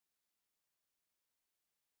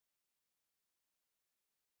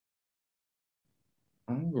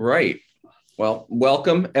All right. Well,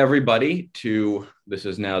 welcome everybody to this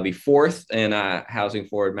is now the fourth in Housing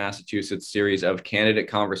Forward Massachusetts series of candidate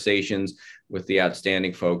conversations with the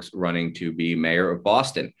outstanding folks running to be mayor of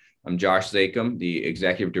Boston. I'm Josh Zakim, the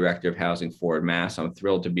executive director of Housing Forward Mass. I'm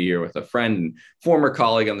thrilled to be here with a friend and former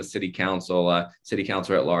colleague on the city council, city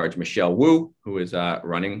councilor at large, Michelle Wu, who is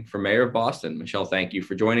running for mayor of Boston. Michelle, thank you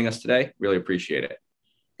for joining us today. Really appreciate it.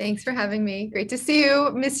 Thanks for having me. Great to see you.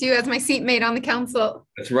 Miss you as my seatmate on the council.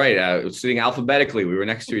 That's right. Sitting alphabetically, we were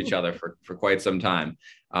next to each other for quite some time.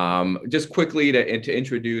 Just quickly to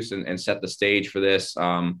introduce and set the stage for this,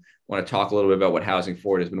 I want to talk a little bit about what Housing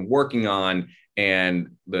Forward has been working on and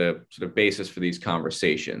the sort of basis for these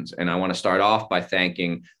conversations. And I want to start off by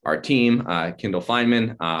thanking our team, Kendall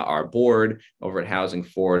Feynman, our board over at Housing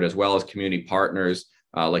Forward, as well as community partners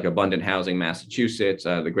like Abundant Housing Massachusetts,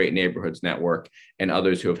 the Great Neighborhoods Network, and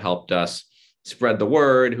others who have helped us spread the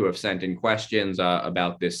word, who have sent in questions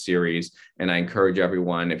about this series. And I encourage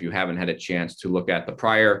everyone, if you haven't had a chance to look at the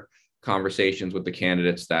prior conversations with the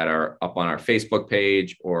candidates that are up on our Facebook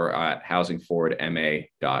page or at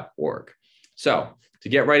housingforwardma.org. So to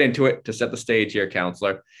get right into it, to set the stage here,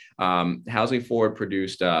 Counselor, Housing Forward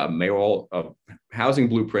produced a mayoral housing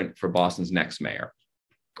blueprint for Boston's next mayor.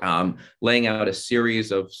 Laying out a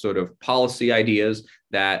series of sort of policy ideas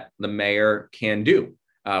that the mayor can do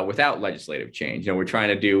without legislative change. We're trying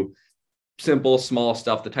to do simple, small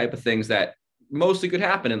stuff, the type of things that mostly could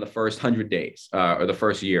happen in the first 100 days or the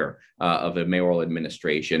first year of a mayoral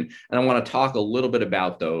administration. And I want to talk a little bit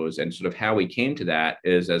about those and sort of how we came to that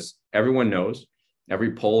is, as everyone knows,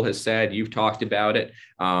 every poll has said, you've talked about it.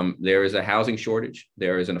 There is a housing shortage.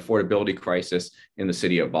 There is an affordability crisis in the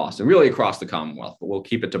city of Boston, really across the Commonwealth, but we'll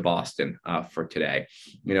keep it to Boston for today.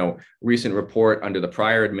 Recent report under the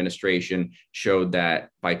prior administration showed that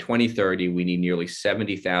by 2030, we need nearly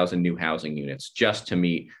 70,000 new housing units just to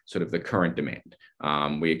meet sort of the current demand.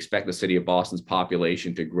 We expect the city of Boston's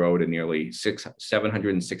population to grow to nearly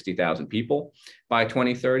 760,000 people by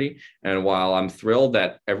 2030. And while I'm thrilled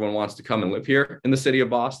that everyone wants to come and live here in the city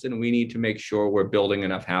of Boston, we need to make sure we're building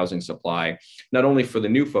enough housing supply, not only for the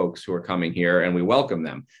new folks who are coming here, and we welcome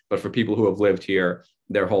them, but for people who have lived here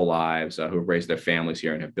their whole lives, who have raised their families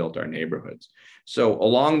here and have built our neighborhoods. So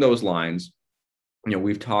along those lines,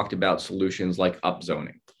 we've talked about solutions like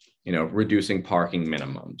upzoning, reducing parking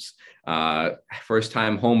minimums.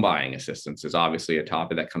 First-time home buying assistance is obviously a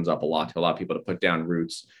topic that comes up a lot to allow people to put down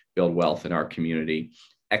roots, build wealth in our community.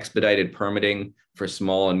 Expedited permitting for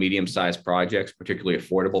small and medium-sized projects, particularly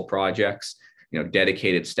affordable projects.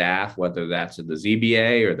 Dedicated staff, whether that's at the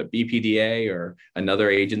ZBA or the BPDA or another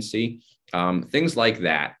agency, things like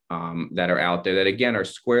that that are out there that, again, are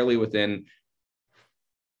squarely within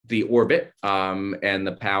the orbit and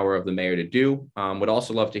the power of the mayor to do. Would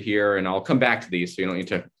also love to hear, and I'll come back to these so you don't need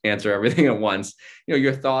to answer everything at once,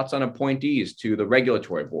 your thoughts on appointees to the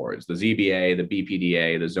regulatory boards, the ZBA, the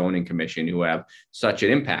BPDA, the zoning commission, who have such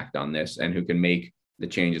an impact on this and who can make the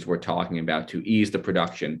changes we're talking about to ease the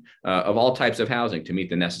production of all types of housing to meet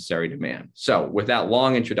the necessary demand. So with that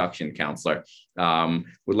long introduction, Counselor,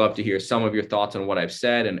 would love to hear some of your thoughts on what I've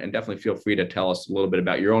said, and definitely feel free to tell us a little bit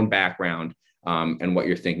about your own background and what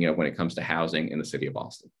you're thinking of when it comes to housing in the city of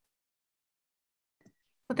Boston.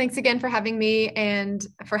 Well, thanks again for having me and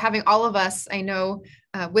for having all of us. I know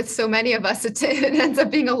with so many of us, it ends up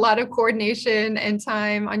being a lot of coordination and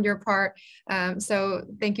time on your part. So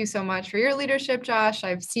thank you so much for your leadership, Josh.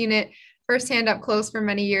 I've seen it firsthand up close for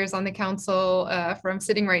many years on the council from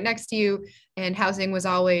sitting right next to you. And housing was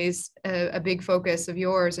always a big focus of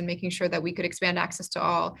yours, and making sure that we could expand access to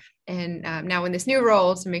all. And now in this new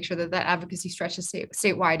role, to make sure that that advocacy stretches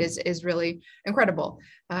statewide is really incredible.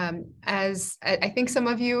 As I think some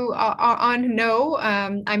of you on know,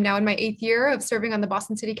 I'm now in my 8th year of serving on the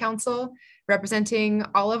Boston City Council, representing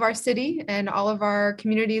all of our city and all of our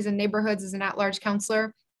communities and neighborhoods as an at-large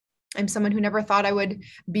councilor. I'm someone who never thought I would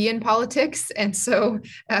be in politics, and so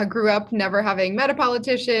grew up never having met a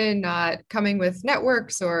politician, not coming with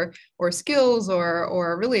networks or skills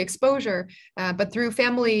or really exposure, but through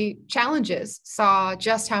family challenges, saw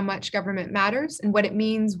just how much government matters and what it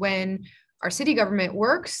means when our city government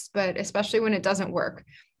works, but especially when it doesn't work.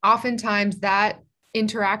 Oftentimes that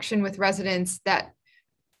interaction with residents that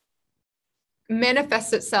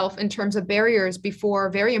manifests itself in terms of barriers before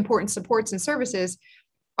very important supports and services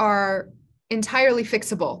are entirely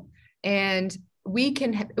fixable. And we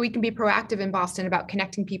can be proactive in Boston about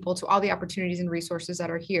connecting people to all the opportunities and resources that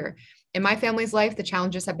are here. In my family's life, the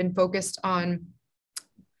challenges have been focused on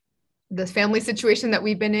the family situation that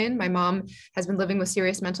we've been in. My mom has been living with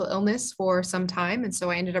serious mental illness for some time. And so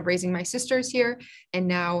I ended up raising my sisters here and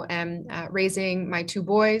now am raising my two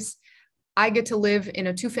boys. I get to live in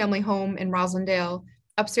a 2-family home in Roslindale,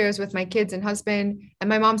 upstairs with my kids and husband, and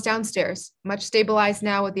my mom's downstairs, much stabilized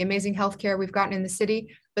now with the amazing healthcare we've gotten in the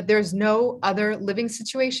city. But there's no other living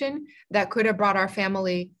situation that could have brought our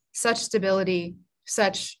family such stability,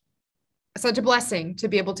 such a blessing to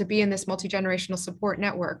be able to be in this multi-generational support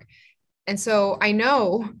network. And so I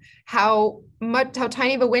know how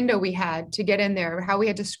tiny of a window we had to get in there, how we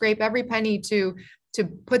had to scrape every penny to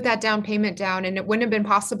put that down payment down. And it wouldn't have been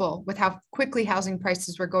possible with how quickly housing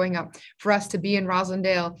prices were going up for us to be in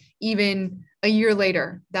Roslindale even a year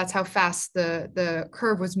later. That's how fast the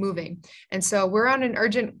curve was moving. And so we're on an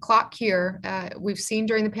urgent clock here. We've seen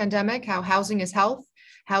during the pandemic how housing is health,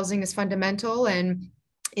 housing is fundamental, and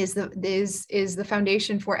is the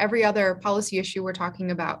foundation for every other policy issue we're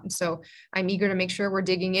talking about. And so I'm eager to make sure we're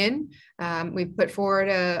digging in. We've put forward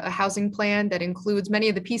a housing plan that includes many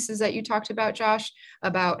of the pieces that you talked about, Josh,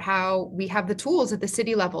 about how we have the tools at the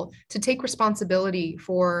city level to take responsibility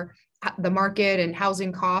for the market and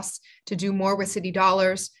housing costs, to do more with city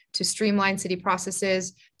dollars, to streamline city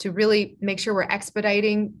processes, to really make sure we're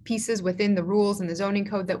expediting pieces within the rules and the zoning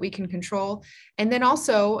code that we can control. And then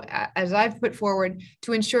also, as I've put forward,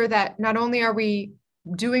 to ensure that not only are we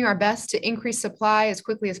doing our best to increase supply as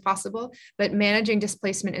quickly as possible, but managing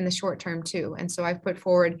displacement in the short term too. And so I've put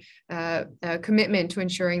forward a commitment to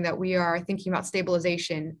ensuring that we are thinking about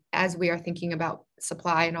stabilization as we are thinking about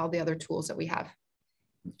supply and all the other tools that we have.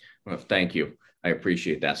 Well, thank you. I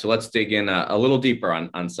appreciate that. So let's dig in a little deeper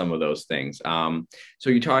on some of those things. So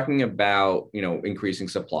you're talking about, increasing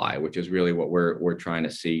supply, which is really what we're trying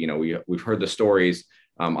to see. We've heard the stories.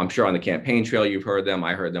 I'm sure on the campaign trail, you've heard them.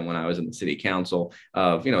 I heard them when I was in the city council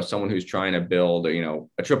of, someone who's trying to build,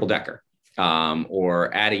 a triple decker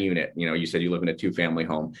or add a unit. You said you live in a 2-family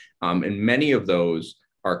home. And many of those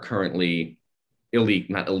are currently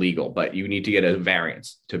not illegal, but you need to get a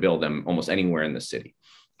variance to build them almost anywhere in the city.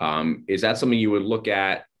 Is that something you would look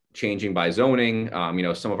at changing by zoning?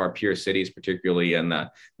 Some of our peer cities, particularly in the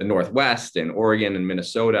Northwest and Oregon and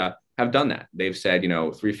Minnesota, have done that. They've said,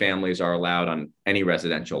 3 families are allowed on any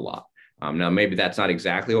residential lot. Now, maybe that's not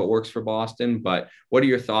exactly what works for Boston, but what are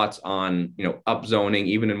your thoughts on, upzoning,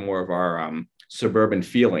 even in more of our suburban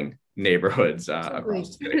feeling neighborhoods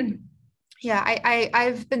across the city? Yeah,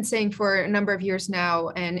 I've been saying for a number of years now,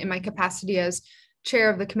 and in my capacity as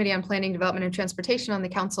chair of the Committee on Planning, Development, and Transportation on the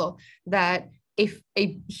council, that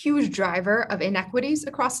a huge driver of inequities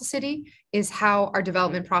across the city is how our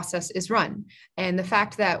development process is run. And the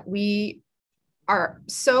fact that we are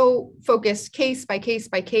so focused case by case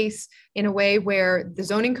by case in a way where the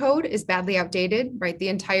zoning code is badly outdated, right? The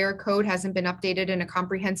entire code hasn't been updated in a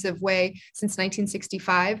comprehensive way since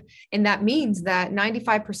 1965. And that means that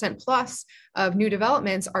 95% plus of new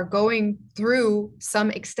developments are going through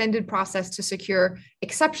some extended process to secure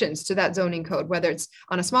exceptions to that zoning code, whether it's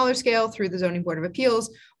on a smaller scale through the Zoning Board of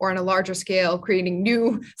Appeals or on a larger scale, creating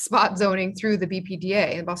new spot zoning through the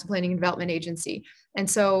BPDA, the Boston Planning and Development Agency. And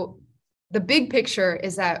so the big picture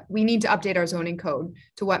is that we need to update our zoning code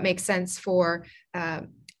to what makes sense for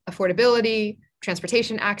affordability,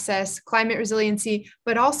 transportation access, climate resiliency,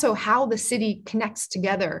 but also how the city connects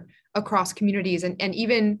together across communities. And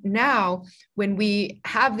even now, when we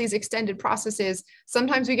have these extended processes,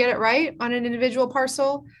 sometimes we get it right on an individual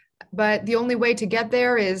parcel, but the only way to get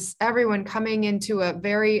there is everyone coming into a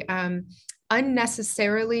very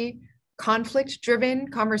unnecessarily conflict-driven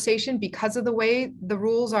conversation because of the way the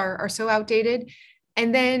rules are so outdated.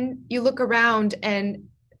 And then you look around and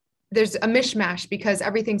there's a mishmash because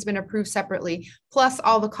everything's been approved separately. Plus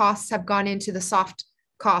all the costs have gone into the soft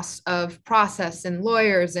costs of process and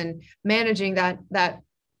lawyers and managing that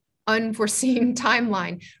unforeseen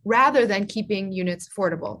timeline rather than keeping units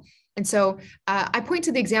affordable. And so I point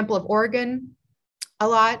to the example of Oregon a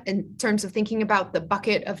lot in terms of thinking about the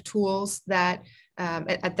bucket of tools that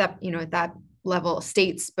at that level,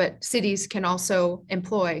 states, but cities can also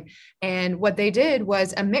employ. And what they did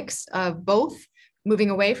was a mix of both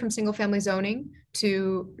moving away from single family zoning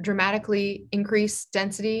to dramatically increase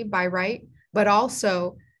density by right, but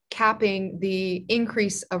also capping the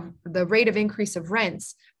rate of increase of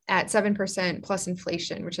rents at 7% plus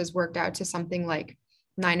inflation, which has worked out to something like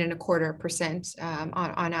 9.25%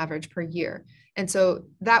 on average per year. And so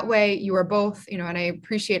that way you are both, and I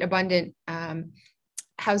appreciate Abundant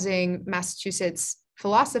Housing Massachusetts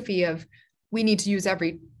philosophy of we need to use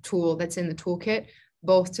every tool that's in the toolkit,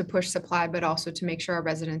 both to push supply, but also to make sure our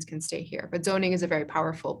residents can stay here. But zoning is a very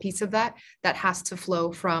powerful piece of that has to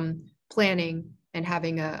flow from planning and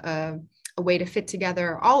having a way to fit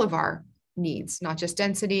together all of our needs, not just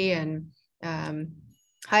density and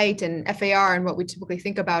height and FAR and what we typically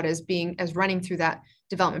think about as running through that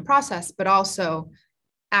development process, but also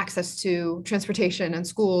access to transportation and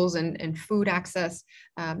schools and food access.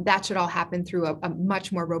 That should all happen through a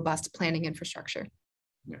much more robust planning infrastructure.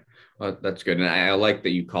 Yeah, well, that's good. And I like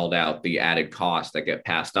that you called out the added costs that get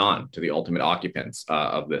passed on to the ultimate occupants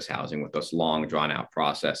of this housing with this long drawn out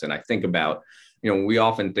process. And I think about, we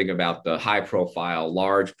often think about the high profile,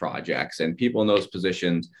 large projects, and people in those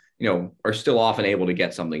positions, are still often able to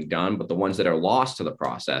get something done. But the ones that are lost to the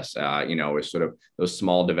process, is sort of those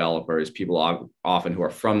small developers, people often who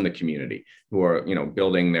are from the community, who are,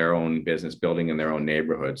 building their own business, building in their own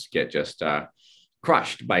neighborhoods, get just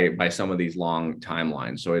crushed by some of these long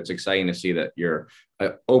timelines. So it's exciting to see that you're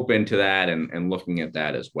open to that and looking at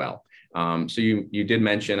that as well. So you did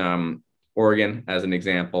mention Oregon as an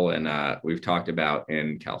example, and we've talked about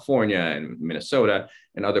in California and Minnesota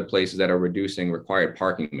and other places that are reducing required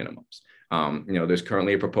parking minimums. There's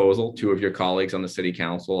currently a proposal, two of your colleagues on the city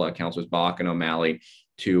council, Councilors Bach and O'Malley,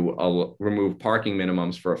 to remove parking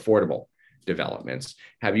minimums for affordable developments.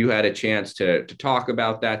 Have you had a chance to talk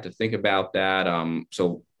about that, to think about that?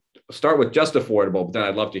 So start with just affordable, but then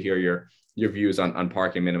I'd love to hear your views on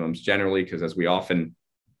parking minimums generally, because as we often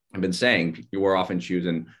have been saying, you are often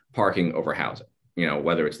choosing parking over housing,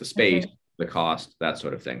 whether it's the space, the cost, that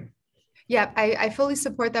sort of thing. Yeah, I fully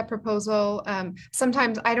support that proposal.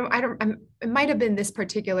 Sometimes it might have been this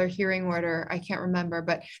particular hearing order, I can't remember,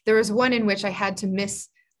 but there was one in which I had to miss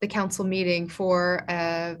the council meeting for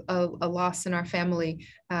a loss in our family.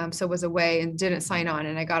 So was away and didn't sign on.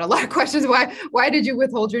 And I got a lot of questions. Why did you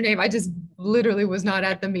withhold your name? I just literally was not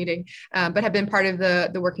at the meeting, but have been part of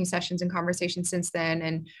the working sessions and conversations since then,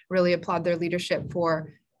 and really applaud their leadership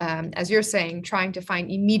for, as you're saying, trying to find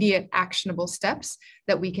immediate actionable steps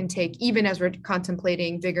that we can take, even as we're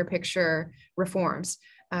contemplating bigger picture reforms.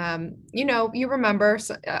 You remember,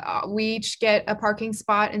 we each get a parking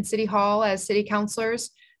spot in City Hall as city councilors.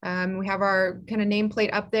 We have our kind of nameplate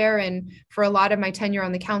up there. And for a lot of my tenure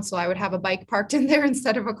on the council, I would have a bike parked in there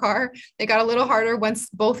instead of a car. It got a little harder once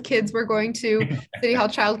both kids were going to City Hall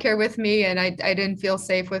childcare with me, and I didn't feel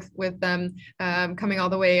safe with them coming all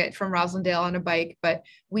the way from Roslindale on a bike. But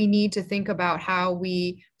we need to think about how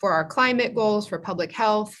we, for our climate goals, for public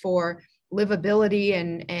health, for livability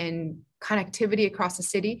and connectivity across the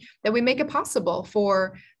city, that we make it possible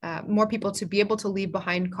for more people to be able to leave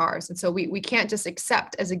behind cars. And so we can't just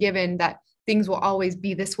accept as a given that things will always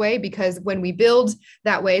be this way, because when we build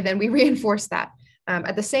that way, then we reinforce that.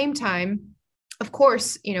 At the same time, of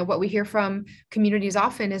course, what we hear from communities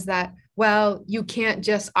often is that, well, you can't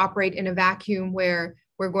just operate in a vacuum where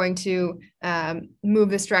we're going to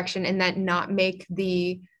move this direction and then not make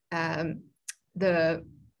the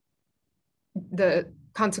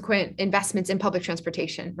consequent investments in public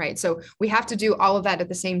transportation, right? So we have to do all of that at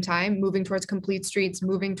the same time, moving towards complete streets,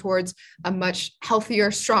 moving towards a much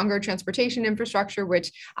healthier, stronger transportation infrastructure,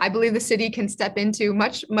 which I believe the city can step into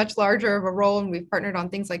much, much larger of a role. And we've partnered on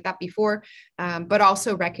things like that before, but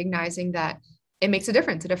also recognizing that it makes a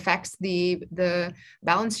difference. It affects the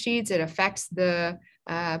balance sheets, it affects the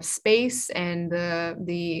space and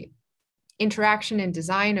the interaction and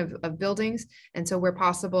design of buildings. And so where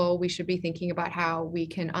possible, we should be thinking about how we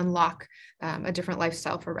can unlock a different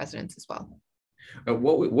lifestyle for residents as well.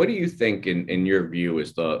 What do you think, in your view,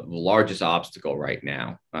 is the largest obstacle right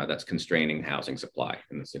now that's constraining housing supply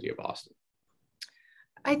in the city of Boston?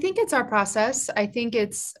 I think it's our process. I think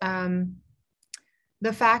it's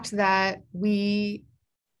the fact that we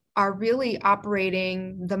are really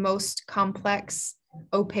operating the most complex,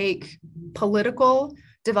 opaque, political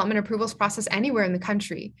development approvals process anywhere in the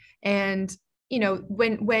country. And,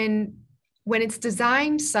 when it's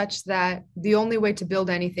designed such that the only way to build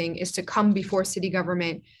anything is to come before city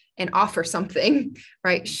government and offer something,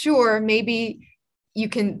 right? Sure, maybe you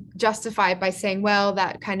can justify it by saying, well,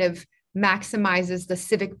 that kind of maximizes the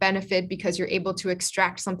civic benefit because you're able to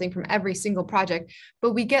extract something from every single project.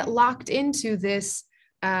 But we get locked into this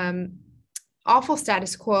awful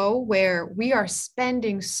status quo where we are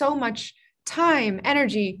spending so much time,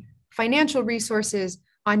 energy, financial resources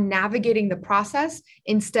on navigating the process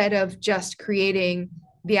instead of just creating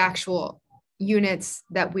the actual units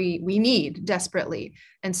that we need desperately.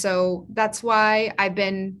 And so that's why I've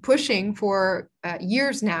been pushing for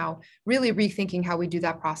years now, really rethinking how we do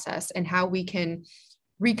that process and how we can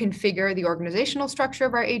reconfigure the organizational structure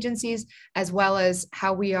of our agencies, as well as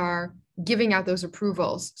how we are giving out those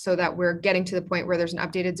approvals so that we're getting to the point where there's an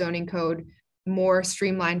updated zoning code more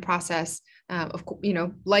streamlined process.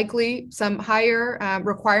 Likely some higher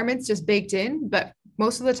requirements just baked in, but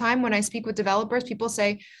most of the time when I speak with developers, people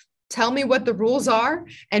say, tell me what the rules are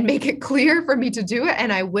and make it clear for me to do it,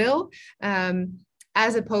 and I will,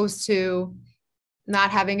 as opposed to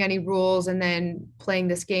not having any rules and then playing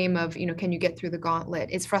this game of, can you get through the gauntlet?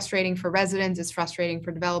 It's frustrating for residents, it's frustrating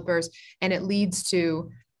for developers, and it leads to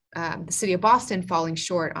the city of Boston falling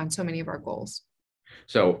short on so many of our goals.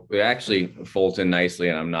 So it actually folds in nicely,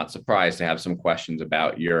 and I'm not surprised to have some questions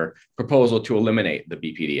about your proposal to eliminate the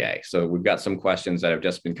BPDA. So we've got some questions that have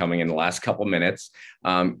just been coming in the last couple minutes.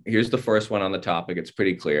 Here's the first one on the topic. It's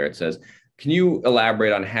pretty clear. It says, can you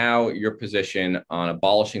elaborate on how your position on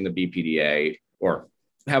abolishing the BPDA or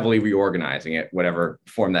heavily reorganizing it, whatever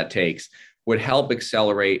form that takes, would help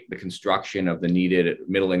accelerate the construction of the needed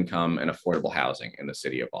middle income and affordable housing in the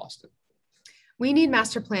city of Boston? We need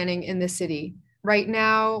master planning in the city. Right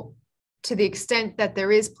now, to the extent that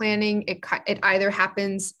there is planning, it either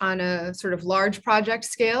happens on a sort of large project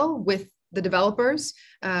scale with the developers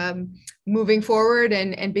moving forward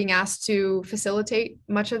and being asked to facilitate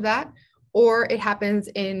much of that, or it happens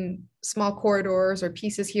in small corridors or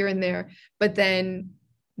pieces here and there. But then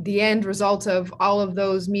the end result of all of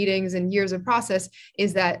those meetings and years of process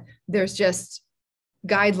is that there's just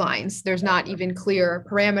guidelines. There's not even clear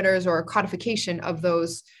parameters or codification of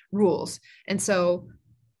those rules. And so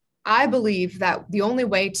I believe that the only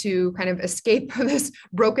way to kind of escape this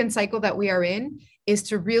broken cycle that we are in is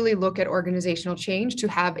to really look at organizational change, to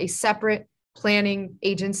have a separate planning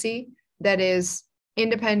agency that is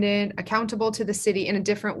independent, accountable to the city in a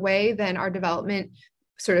different way than our development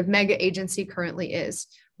sort of mega agency currently is.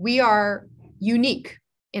 We are unique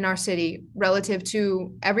in our city relative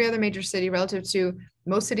to every other major city, relative to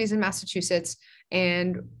most cities in Massachusetts.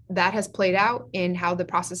 And that has played out in how the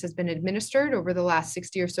process has been administered over the last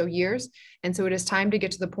 60 or so years. And so it is time to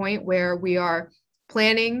get to the point where we are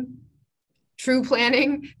planning, true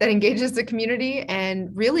planning that engages the community and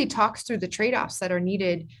really talks through the trade-offs that are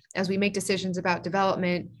needed as we make decisions about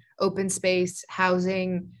development, open space,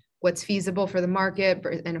 housing, what's feasible for the market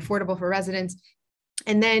and affordable for residents.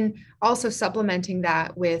 And then also supplementing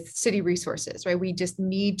that with city resources, right? We just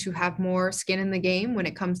need to have more skin in the game when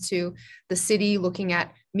it comes to the city looking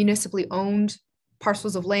at municipally owned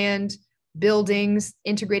parcels of land, buildings,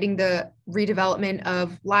 integrating the redevelopment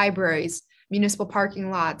of libraries, municipal parking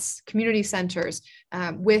lots, community centers,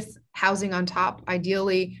 with housing on top,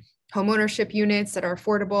 ideally homeownership units that are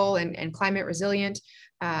affordable and climate resilient.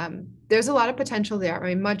 There's a lot of potential there. I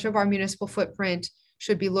mean, much of our municipal footprint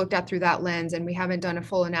should be looked at through that lens, and we haven't done a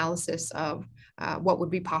full analysis of what would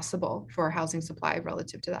be possible for housing supply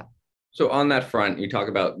relative to that. So on that front, you talk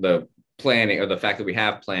about the planning or the fact that we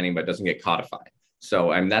have planning, but it doesn't get codified.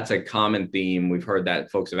 So that's a common theme. We've heard that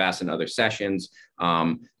folks have asked in other sessions.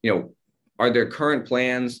 Are there current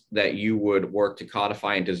plans that you would work to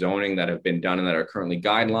codify into zoning that have been done and that are currently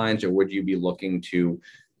guidelines, or would you be looking to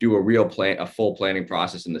do a full planning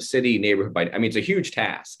process in the city, neighborhood by? I mean, it's a huge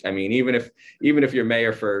task. I mean, even if you're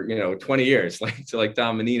mayor for 20 years, like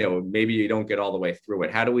Tom Menino, maybe you don't get all the way through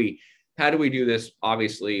it. How do we do this?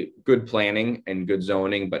 Obviously, good planning and good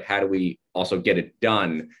zoning, but how do we also get it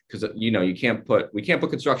done? Because we can't put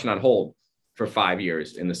construction on hold for 5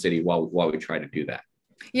 years in the city while we try to do that.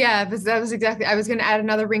 Yeah, that was exactly, I was going to add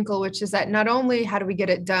another wrinkle, which is that not only how do we get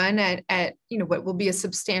it done at what will be a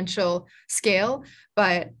substantial scale,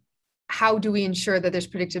 but how do we ensure that there's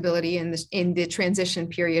predictability in the transition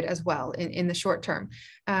period as well in the short term?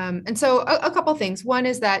 And so a couple of things. One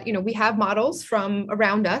is that, we have models from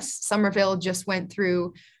around us. Somerville just went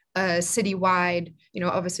through a citywide,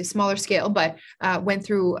 obviously smaller scale, but went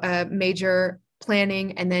through a major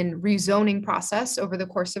planning and then rezoning process over the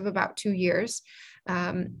course of about 2 years.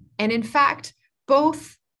 And in fact,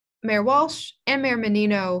 both Mayor Walsh and Mayor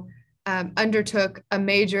Menino undertook a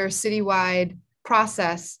major citywide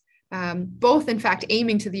process, both in fact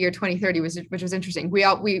aiming to the year 2030, which was interesting.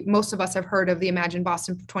 Most of us have heard of the Imagine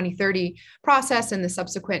Boston 2030 process and the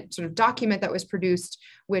subsequent sort of document that was produced,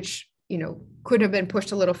 which could have been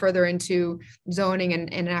pushed a little further into zoning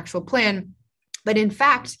and an actual plan. But in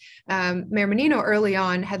fact, Mayor Menino early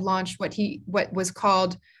on had launched what was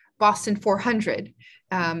called Boston 400,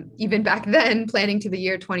 even back then planning to the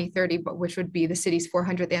year 2030, but which would be the city's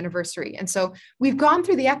 400th anniversary. And so we've gone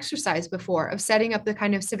through the exercise before of setting up the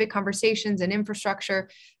kind of civic conversations and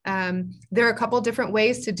infrastructure. There are a couple of different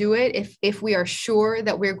ways to do it if we are sure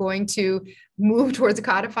that we're going to move towards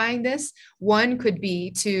codifying this. One could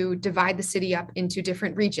be to divide the city up into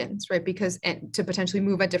different regions, right? And to potentially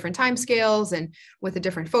move at different timescales and with a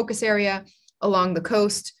different focus area. Along the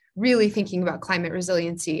coast, really thinking about climate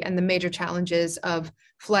resiliency and the major challenges of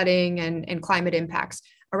flooding and climate impacts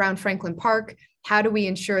around Franklin Park. How do we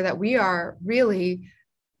ensure that we are really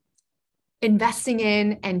investing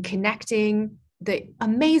in and connecting the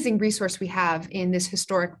amazing resource we have in this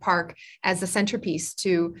historic park as the centerpiece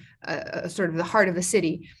to sort of the heart of the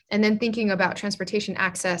city, and then thinking about transportation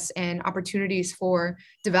access and opportunities for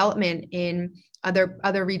development in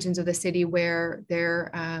other regions of the city where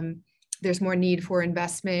there's more need for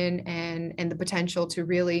investment and the potential to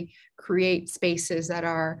really create spaces that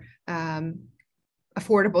are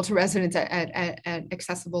affordable to residents at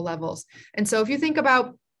accessible levels. And so if you think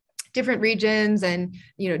about different regions and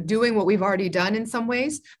doing what we've already done in some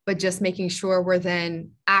ways, but just making sure we're then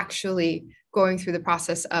actually going through the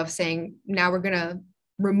process of saying, now we're going to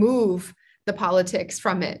remove the politics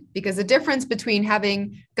from it. Because the difference between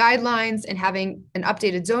having guidelines and having an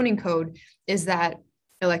updated zoning code is that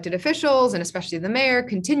elected officials, and especially the mayor,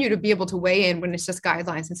 continue to be able to weigh in when it's just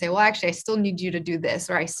guidelines and say, well, actually, I still need you to do this,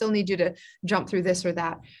 or I still need you to jump through this or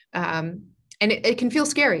that. And it can feel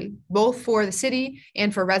scary, both for the city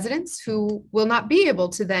and for residents who will not be able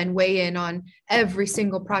to then weigh in on every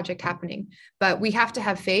single project happening. But we have to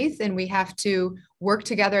have faith, and we have to work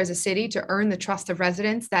together as a city to earn the trust of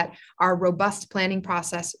residents that our robust planning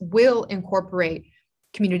process will incorporate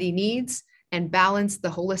community needs and balance the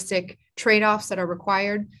holistic trade-offs that are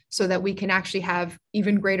required so that we can actually have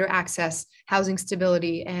even greater access, housing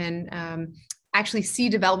stability, and actually see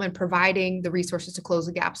development providing the resources to close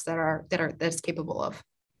the gaps that's capable of.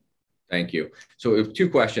 Thank you. So we have two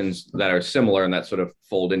questions that are similar and that sort of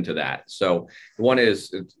fold into that. So one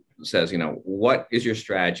is, it says, what is your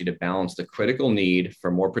strategy to balance the critical need for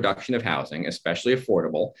more production of housing, especially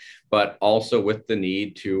affordable, but also with the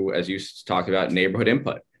need to, as you talked about, neighborhood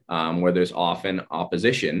input, where there's often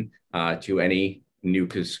opposition to any new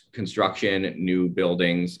construction, new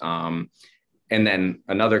buildings. And then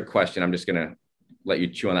another question, I'm just going to let you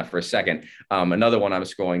chew on that for a second. Another one I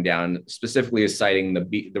was scrolling down specifically is citing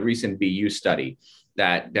the recent BU study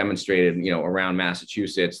that demonstrated, around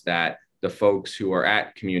Massachusetts, that the folks who are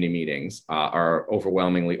at community meetings are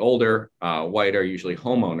overwhelmingly older, whiter, usually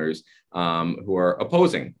homeowners who are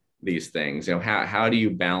opposing these things. How do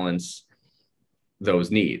you balance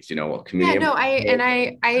those needs, community?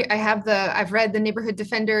 I've read the Neighborhood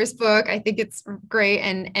Defenders book. I think it's great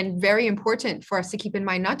and very important for us to keep in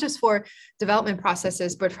mind, not just for development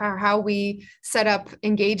processes, but for how we set up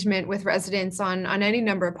engagement with residents on any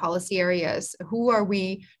number of policy areas. Who are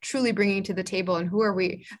we truly bringing to the table, and who are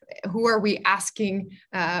we asking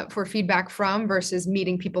for feedback from versus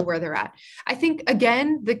meeting people where they're at? I think,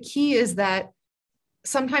 again, the key is that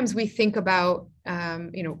sometimes we think about,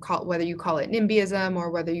 whether you call it NIMBYism or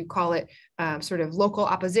whether you call it sort of local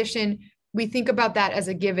opposition, we think about that as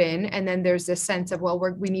a given. And then there's this sense of, well,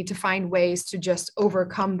 we need to find ways to just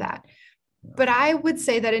overcome that. But I would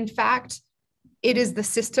say that, in fact, it is the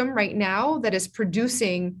system right now that is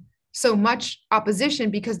producing so much opposition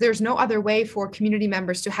because there's no other way for community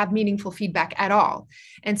members to have meaningful feedback at all.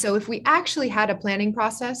 And so if we actually had a planning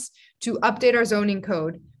process to update our zoning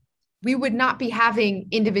code, we would not be having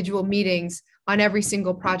individual meetings on every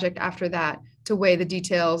single project after that to weigh the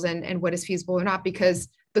details and what is feasible or not, because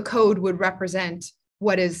the code would represent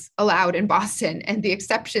what is allowed in Boston, and the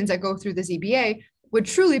exceptions that go through the ZBA would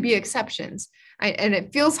truly be exceptions. And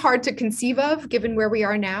it feels hard to conceive of given where we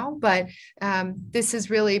are now, but this is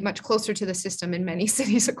really much closer to the system in many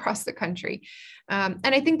cities across the country. And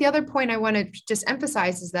I think the other point I want to just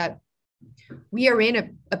emphasize is that we are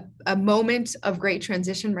in a moment of great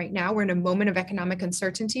transition right now. We're in a moment of economic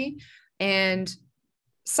uncertainty, and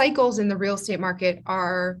cycles in the real estate market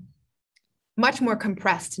are much more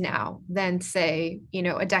compressed now than, say,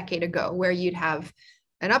 a decade ago, where you'd have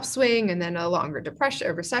an upswing and then a longer depression,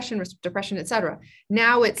 a recession, et cetera.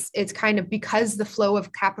 Now it's kind of, because the flow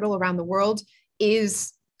of capital around the world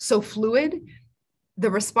is so fluid,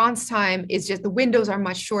 the response time is just, the windows are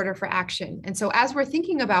much shorter for action. And so as we're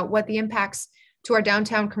thinking about what the impacts to our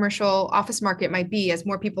downtown commercial office market might be, as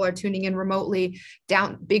more people are tuning in remotely,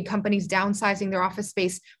 big companies downsizing their office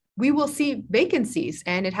space, we will see vacancies.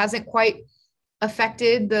 And it hasn't quite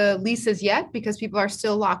affected the leases yet because people are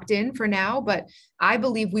still locked in for now. But I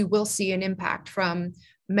believe we will see an impact from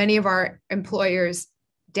many of our employers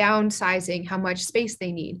downsizing how much space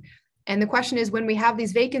they need. And the question is, when we have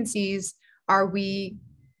these vacancies, are we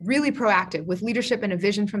really proactive with leadership and a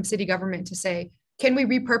vision from city government to say, can we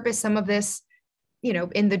repurpose some of this,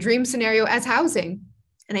 in the dream scenario, as housing?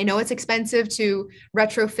 And I know it's expensive to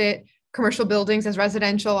retrofit commercial buildings as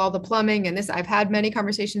residential, all the plumbing and this. I've had many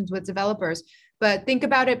conversations with developers, but think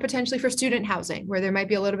about it potentially for student housing, where there might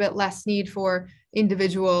be a little bit less need for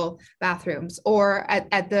individual bathrooms, or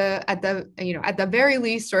at the very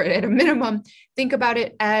least, or at a minimum, think about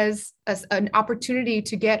it as an opportunity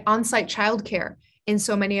to get on-site childcare in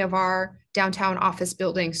so many of our downtown office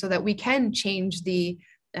buildings, so that we can change the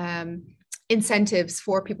incentives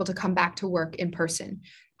for people to come back to work in person.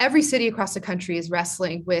 Every city across the country is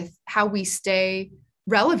wrestling with how we stay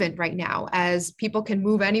relevant right now, as people can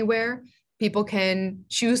move anywhere. People can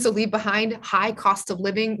choose to leave behind high cost of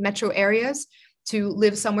living metro areas to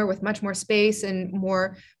live somewhere with much more space and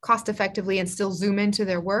more cost effectively and still zoom into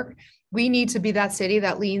their work. We need to be that city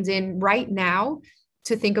that leans in right now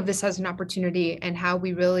to think of this as an opportunity, and how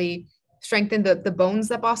we really strengthen the bones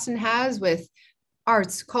that Boston has with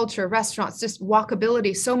arts, culture, restaurants, just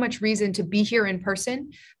walkability, so much reason to be here in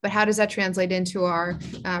person. But how does that translate into our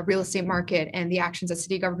real estate market and the actions that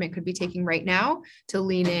city government could be taking right now to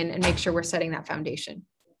lean in and make sure we're setting that foundation?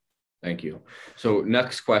 Thank you. So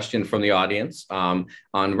next question from the audience on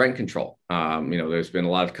rent control. There's been a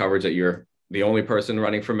lot of coverage that you're the only person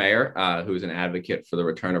running for mayor who's an advocate for the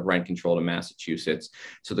return of rent control to Massachusetts.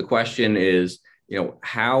 So the question is,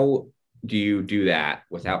 how do you do that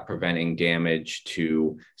without preventing damage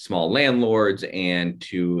to small landlords and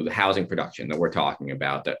to the housing production that we're talking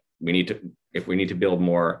about, that we need to, if we need to build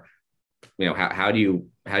more, how do you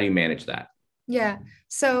manage that? Yeah.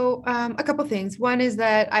 So a couple things. One is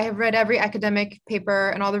that I have read every academic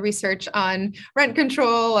paper and all the research on rent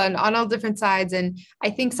control and on all different sides. And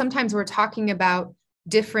I think sometimes we're talking about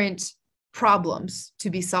different problems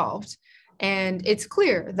to be solved. And it's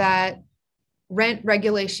clear that rent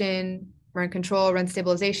regulation, rent control, rent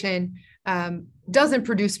stabilization doesn't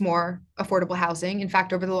produce more affordable housing. In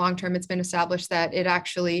fact, over the long term, it's been established that it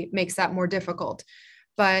actually makes that more difficult.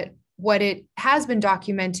 But what it has been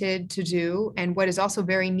documented to do, and what is also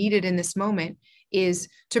very needed in this moment, is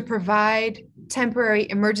to provide temporary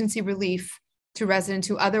emergency relief to residents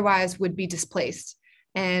who otherwise would be displaced.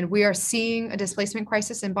 And we are seeing a displacement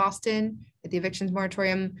crisis in Boston, with the evictions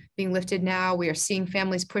moratorium being lifted now. We are seeing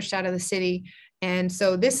families pushed out of the city. And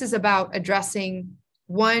so this is about addressing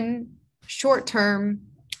one short-term,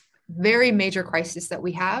 very major crisis that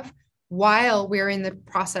we have, while we're in the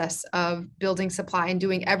process of building supply and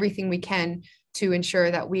doing everything we can to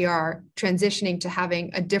ensure that we are transitioning to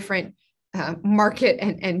having a different market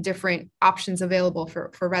and different options available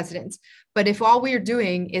for residents. But if all we are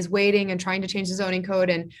doing is waiting and trying to change the zoning code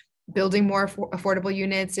and building more affordable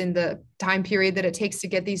units in the time period that it takes to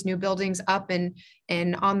get these new buildings up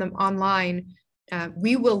and on them online,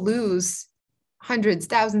 we will lose hundreds,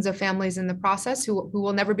 thousands of families in the process who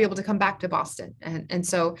will never be able to come back to Boston. And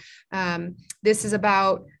so this is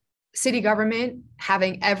about city government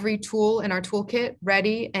having every tool in our toolkit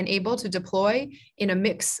ready and able to deploy in a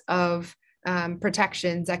mix of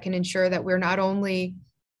protections that can ensure that we're not only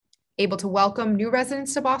able to welcome new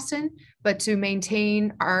residents to Boston, but to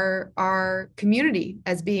maintain our community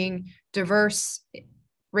as being diverse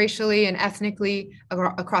racially and ethnically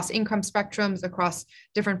across income spectrums, across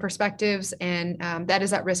different perspectives. And that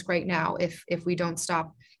is at risk right now if we don't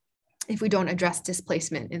address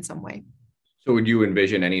displacement in some way. So would you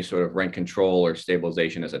envision any sort of rent control or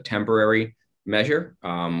stabilization as a temporary measure,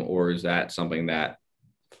 or is that something that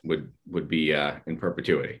would be in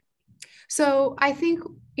perpetuity? So I think,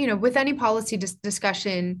 with any policy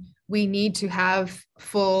discussion, we need to have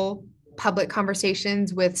full public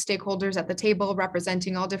conversations with stakeholders at the table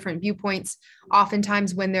representing all different viewpoints.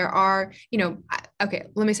 Oftentimes when there are, okay,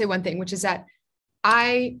 let me say one thing, which is that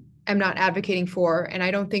I am not advocating for, and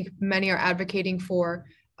I don't think many are advocating for,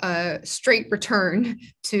 a straight return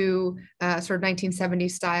to sort of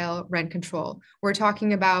 1970s style rent control. We're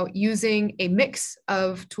talking about using a mix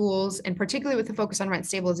of tools, and particularly with the focus on rent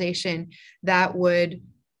stabilization, that would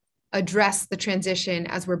address the transition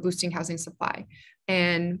as we're boosting housing supply.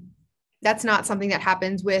 And that's not something that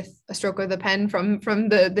happens with a stroke of the pen from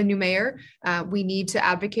the new mayor. We need to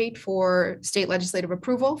advocate for state legislative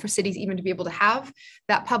approval, for cities even to be able to have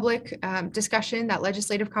that public discussion, that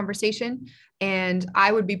legislative conversation. And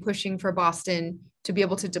I would be pushing for Boston to be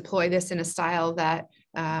able to deploy this in a style that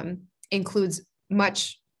includes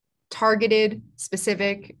much targeted,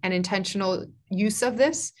 specific, and intentional use of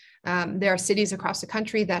this. There are cities across the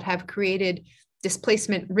country that have created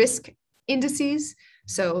displacement risk indices.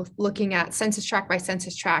 So looking at census tract by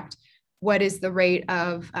census tract, what is the rate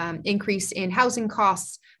of increase in housing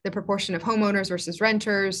costs, the proportion of homeowners versus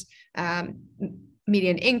renters,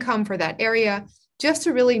 median income for that area, just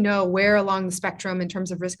to really know where along the spectrum in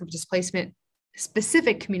terms of risk of displacement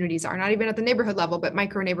specific communities are, not even at the neighborhood level, but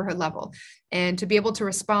micro neighborhood level, and to be able to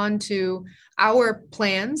respond to our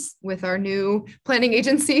plans with our new planning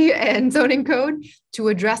agency and zoning code to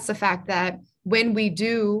address the fact that when we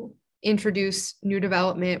do introduce new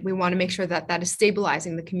development, we want to make sure that that is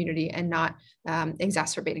stabilizing the community and not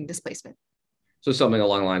exacerbating displacement. So something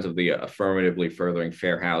along the lines of the affirmatively furthering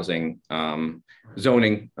fair housing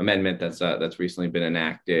zoning amendment that's recently been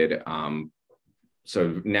enacted, sort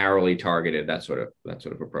of narrowly targeted, that sort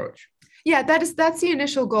of approach. Yeah, that's the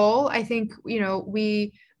initial goal. I think,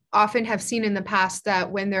 we often have seen in the past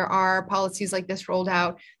that when there are policies like this rolled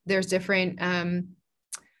out, there's different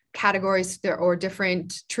categories there or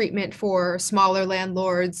different treatment for smaller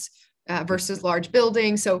landlords versus large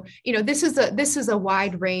buildings. So, this is a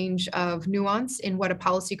wide range of nuance in what a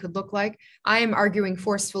policy could look like. I am arguing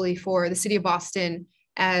forcefully for the City of Boston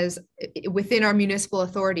as within our municipal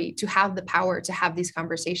authority to have the power to have these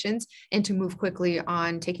conversations and to move quickly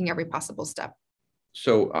on taking every possible step.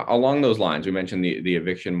 So along those lines, we mentioned the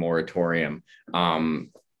eviction moratorium.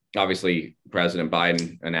 Obviously, President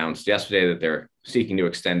Biden announced yesterday that they're seeking to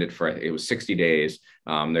extend it for, it was 60 days.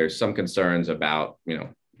 There's some concerns about,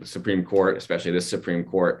 the Supreme Court, especially this Supreme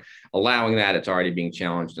Court, allowing that. It's already being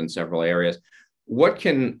challenged in several areas. What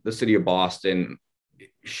can the City of Boston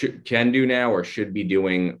can do now or should be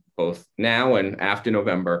doing both now and after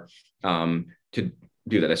November to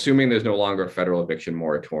do that, assuming there's no longer a federal eviction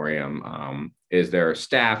moratorium? Is there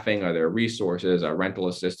staffing? Are there resources? Rental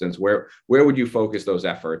assistance? Where would you focus those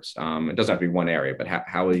efforts? It doesn't have to be one area, but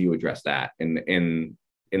how will you address that in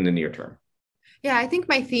the near term? Yeah, I think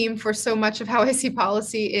my theme for so much of how I see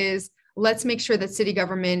policy is let's make sure that city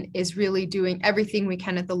government is really doing everything we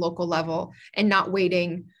can at the local level and not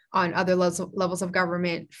waiting on other levels of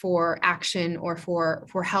government for action or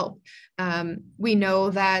for help. We know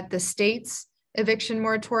that the state's eviction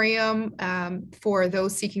moratorium for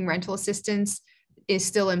those seeking rental assistance is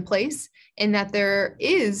still in place, and that there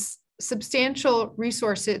are substantial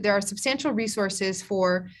resources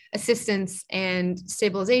for assistance and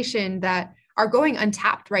stabilization that are going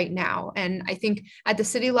untapped right now. And I think at the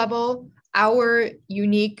city level, our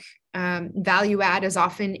unique value add is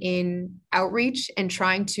often in outreach and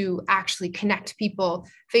trying to actually connect people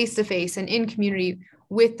face to face and in community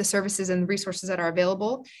with the services and resources that are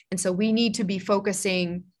available. And so we need to be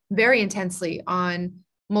focusing very intensely on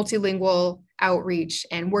multilingual outreach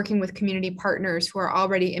and working with community partners who are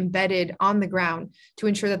already embedded on the ground to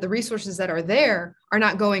ensure that the resources that are there are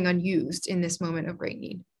not going unused in this moment of great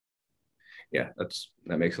need. Yeah,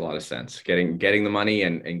 that makes a lot of sense. Getting the money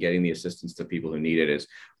and getting the assistance to people who need it is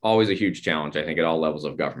always a huge challenge, I think, at all levels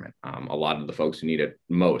of government. A lot of the folks who need it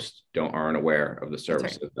most aren't aware of the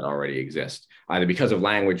services that already exist, either because of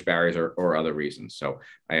language barriers or other reasons. So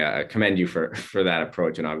I commend you for that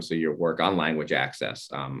approach, and obviously your work on language access,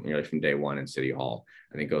 from day one in City Hall,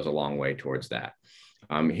 I think goes a long way towards that.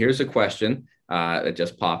 Here's a question that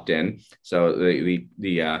just popped in. So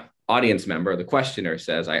the audience member, the questioner,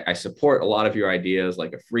 says, I support a lot of your ideas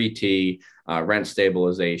like a free T, rent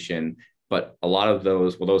stabilization, but a lot of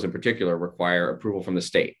those in particular require approval from the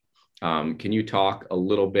state. Can you talk a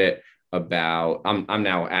little bit about, I'm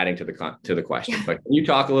now adding to the question, but can you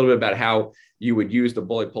talk a little bit about how you would use the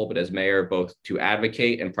bully pulpit as mayor, both to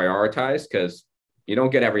advocate and prioritize, because you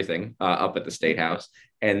don't get everything up at the State House,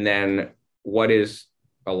 and then what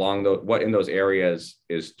in those areas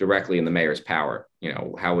is directly in the mayor's power?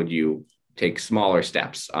 How would you take smaller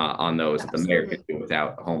steps on those that the mayor could do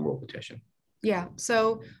without a home rule petition? Yeah.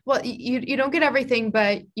 So, well, you don't get everything,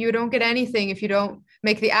 but you don't get anything if you don't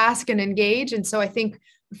make the ask and engage. And so I think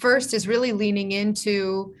first is really leaning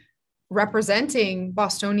into representing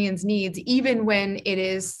Bostonians' needs, even when it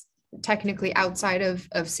is technically outside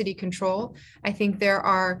of city control. I think there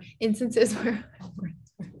are instances where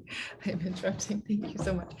I'm interrupting. Thank you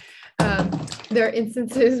so much. There are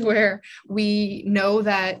instances where we know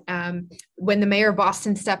that when the mayor of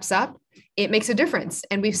Boston steps up, it makes a difference.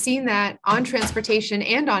 And we've seen that on transportation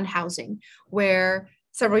and on housing, where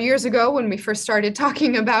several years ago, when we first started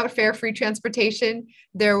talking about fair, free transportation,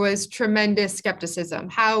 there was tremendous skepticism.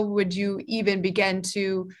 How would you even begin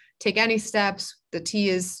to take any steps? The T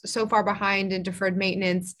is so far behind in deferred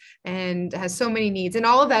maintenance and has so many needs. And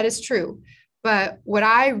all of that is true. But what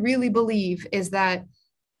I really believe is that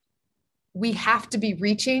we have to be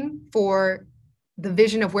reaching for the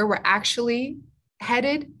vision of where we're actually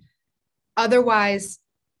headed. Otherwise,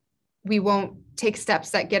 we won't take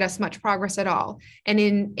steps that get us much progress at all. And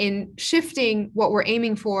in shifting what we're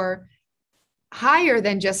aiming for higher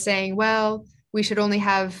than just saying, well, we should only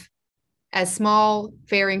have as small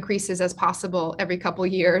fare increases as possible every couple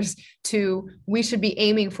of years, to we should be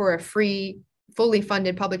aiming for a free fully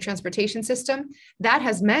funded public transportation system. That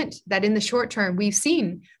has meant that in the short term, we've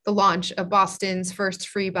seen the launch of Boston's first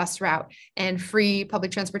free bus route and free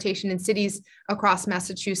public transportation in cities across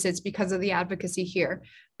Massachusetts because of the advocacy here.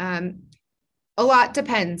 A lot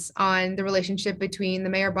depends on the relationship between the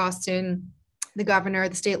mayor of Boston, the governor,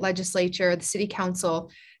 the state legislature, the city council,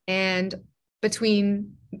 and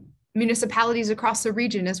between municipalities across the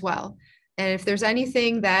region as well. And if there's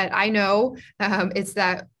anything that I know, it's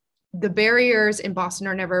that the barriers in Boston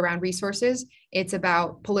are never around resources. It's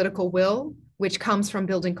about political will, which comes from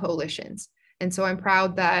building coalitions. And so I'm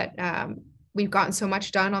proud that we've gotten so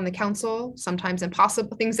much done on the council, sometimes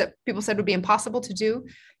impossible things that people said would be impossible to do,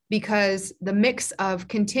 because the mix of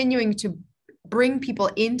continuing to bring people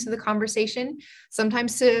into the conversation,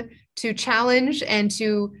 sometimes to challenge and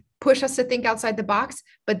to push us to think outside the box,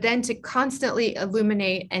 but then to constantly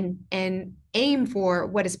illuminate and aim for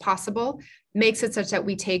what is possible, makes it such that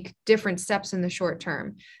we take different steps in the short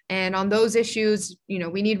term. And on those issues,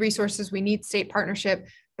 we need resources, we need state partnership,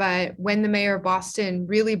 but when the mayor of Boston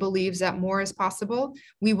really believes that more is possible,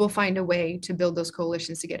 we will find a way to build those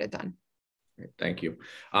coalitions to get it done. Thank you.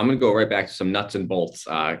 I'm going to go right back to some nuts and bolts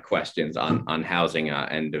questions on housing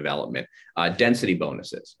and development. Density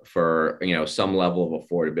bonuses for some level of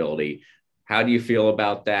affordability. How do you feel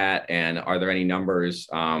about that? And are there any numbers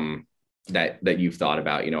that you've thought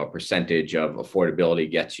about? A percentage of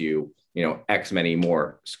affordability gets you X many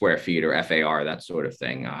more square feet or FAR, that sort of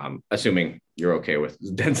thing. Assuming you're okay with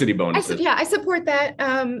density bonuses. I support that.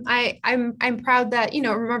 I'm proud that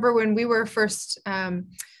remember when we were first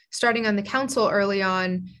starting on the council early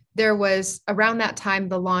on, there was around that time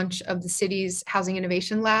the launch of the city's Housing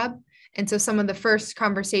Innovation Lab. And so some of the first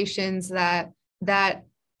conversations that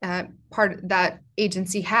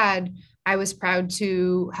agency had, I was proud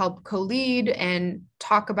to help co-lead and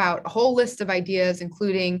talk about a whole list of ideas,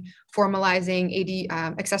 including formalizing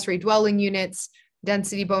accessory dwelling units,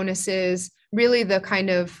 density bonuses, really the kind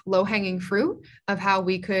of low-hanging fruit of how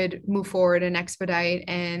we could move forward and expedite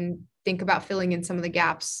and think about filling in some of the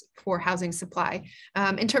gaps for housing supply.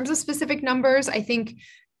 In terms of specific numbers, I think,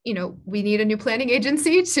 we need a new planning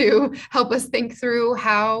agency to help us think through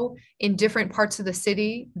how in different parts of the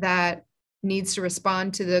city that needs to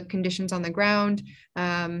respond to the conditions on the ground,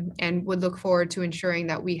 and would look forward to ensuring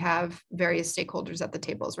that we have various stakeholders at the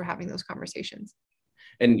table as we're having those conversations.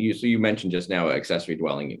 And you mentioned just now accessory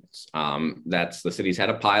dwelling units. That's the city's had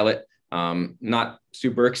a pilot. Not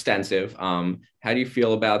super extensive. How do you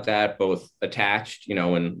feel about that, both attached,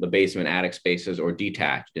 in the basement attic spaces, or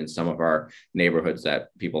detached in some of our neighborhoods that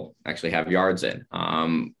people actually have yards in?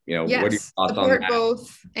 Yes, what are your thoughts on that?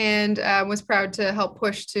 Both, and was proud to help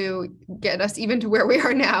push to get us even to where we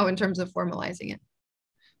are now in terms of formalizing it.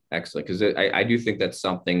 Excellent, because I do think that's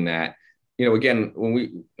something that, again,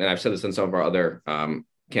 and I've said this in some of our other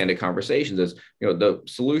candid conversations, is, the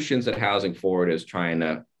solutions that Housing Forward is trying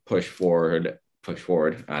to push forward,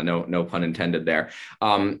 no pun intended there,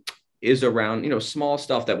 is around, small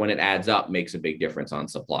stuff that when it adds up makes a big difference on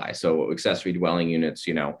supply. So accessory dwelling units,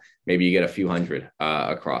 maybe you get a few hundred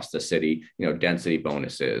across the city, density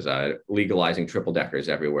bonuses, legalizing triple deckers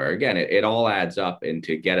everywhere. Again, it all adds up, and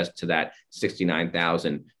to get us to that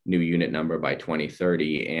 69,000 new unit number by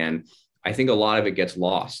 2030. And I think a lot of it gets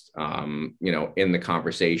lost, in the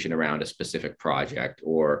conversation around a specific project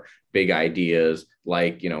or big ideas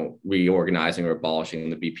like, reorganizing or abolishing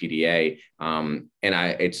the BPDA. And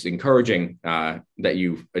it's encouraging that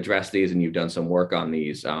you've addressed these and you've done some work on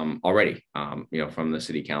these already, from the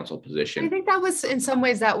city council position. I think that was, in some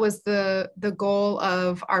ways, that was the goal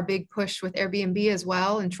of our big push with Airbnb as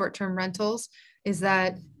well, and short-term rentals, is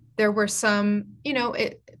that there were some,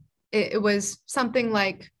 it was something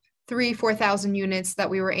like 4,000 units that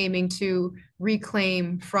we were aiming to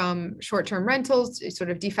reclaim from short-term rentals, sort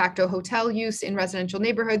of de facto hotel use in residential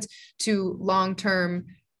neighborhoods, to long-term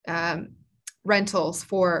rentals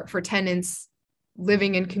for tenants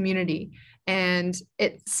living in community. And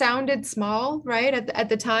it sounded small, right? At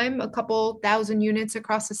the time, a couple thousand units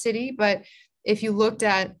across the city. But if you looked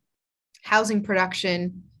at housing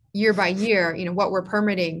production year by year, what we're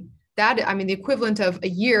permitting, the equivalent of a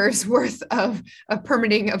year's worth of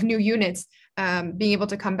permitting of new units, being able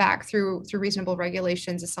to come back through reasonable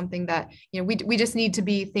regulations is something that, we just need to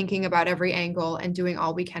be thinking about every angle and doing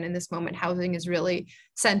all we can in this moment. Housing is really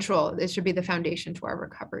central. It should be the foundation to our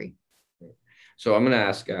recovery. So I'm going to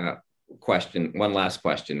ask one last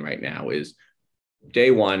question right now is, day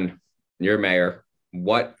one, you're mayor.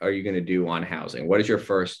 What are you going to do on housing? What is your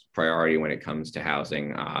first priority when it comes to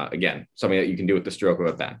housing? Again, something that you can do with the stroke of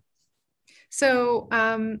a pen. So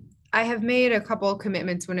I have made a couple of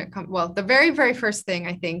commitments when it comes, the very, very first thing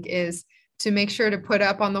I think is to make sure to put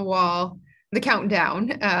up on the wall the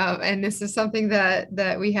countdown. And this is something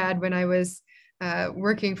that we had when I was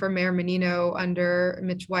working for Mayor Menino under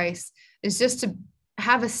Mitch Weiss, is just to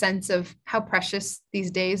have a sense of how precious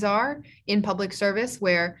these days are in public service,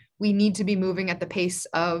 where we need to be moving at the pace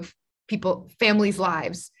of families'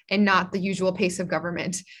 lives and not the usual pace of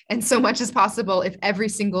government. And so much as possible, if every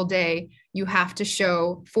single day you have to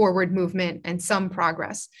show forward movement and some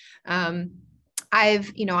progress.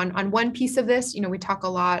 I've, on one piece of this, we talk a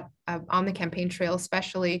lot on the campaign trail,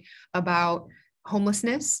 especially about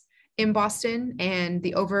homelessness in Boston and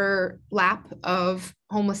the overlap of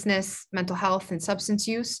homelessness, mental health, and substance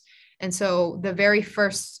use. And so the very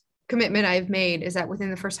first commitment I've made is that within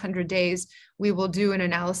the first 100 days, we will do an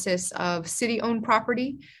analysis of city-owned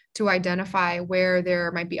property to identify where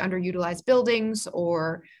there might be underutilized buildings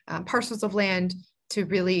or parcels of land to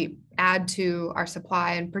really add to our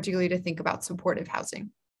supply, and particularly to think about supportive housing.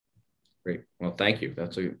 Great. Well, thank you.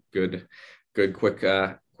 That's a good, quick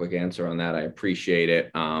answer on that. I appreciate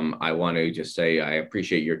it. I want to just say I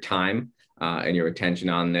appreciate your time and your attention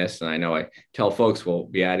on this. And I know I tell folks we'll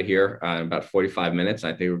be out of here in about 45 minutes.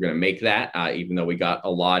 I think we're going to make that, even though we got a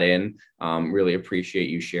lot in. Really appreciate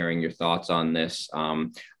you sharing your thoughts on this.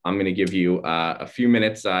 I'm going to give you a few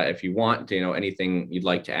minutes if you want to, anything you'd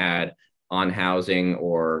like to add on housing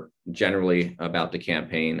or generally about the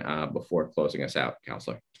campaign before closing us out,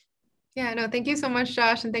 Councilor. Yeah, no, thank you so much,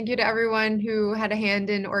 Josh. And thank you to everyone who had a hand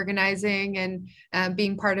in organizing and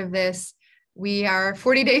being part of this. We are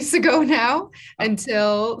 40 days to go now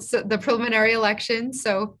until the preliminary election.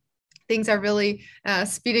 So things are really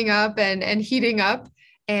speeding up and heating up.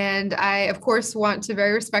 And I, of course, want to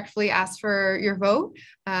very respectfully ask for your vote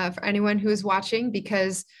for anyone who is watching,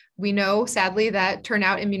 because we know, sadly, that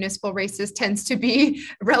turnout in municipal races tends to be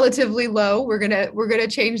relatively low. We're gonna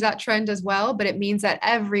change that trend as well, but it means that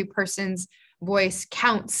every person's voice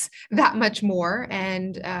counts that much more,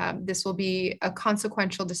 and this will be a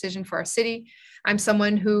consequential decision for our city. I'm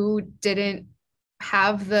someone who didn't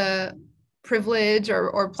have the privilege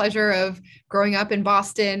or pleasure of growing up in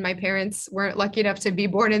Boston. My parents weren't lucky enough to be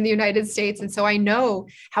born in the United States, and so I know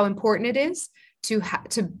how important it is to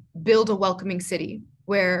build a welcoming city,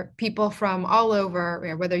 where people from all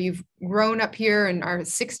over, whether you've grown up here and are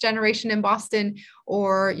sixth generation in Boston,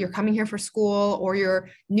 or you're coming here for school, or you're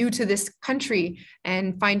new to this country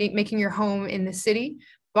and making your home in the city,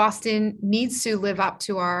 Boston needs to live up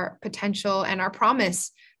to our potential and our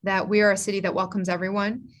promise that we are a city that welcomes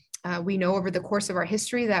everyone. We know over the course of our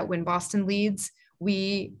history that when Boston leads,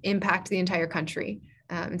 we impact the entire country.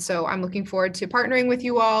 And so I'm looking forward to partnering with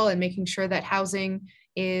you all and making sure that housing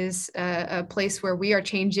is a place where we are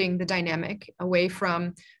changing the dynamic away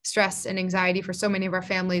from stress and anxiety for so many of our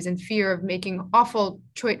families and fear of making awful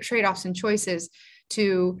trade-offs and choices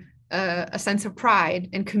to a sense of pride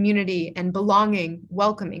and community and belonging,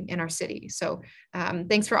 welcoming in our city. So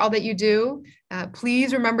thanks for all that you do.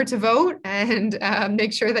 Please remember to vote and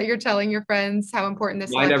make sure that you're telling your friends how important this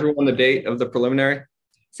is. Remind everyone the date of the preliminary.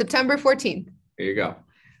 September 14th. There you go.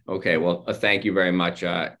 Okay, well, thank you very much,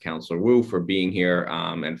 Councilor Wu, for being here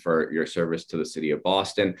and for your service to the city of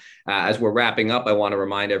Boston. As we're wrapping up, I want to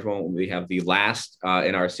remind everyone we have the last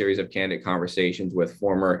in our series of candid conversations with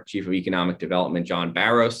former Chief of Economic Development, John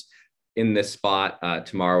Barros, in this spot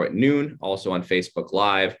tomorrow at noon, also on Facebook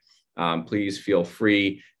Live. Please feel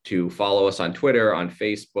free to follow us on Twitter, on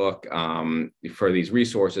Facebook, for these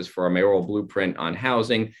resources for our mayoral blueprint on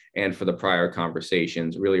housing and for the prior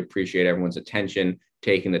conversations. Really appreciate everyone's attention,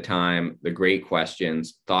 taking the time, the great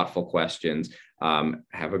questions, thoughtful questions.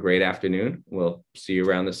 Have a great afternoon. We'll see you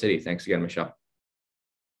around the city. Thanks again, Michelle.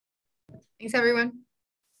 Thanks, everyone.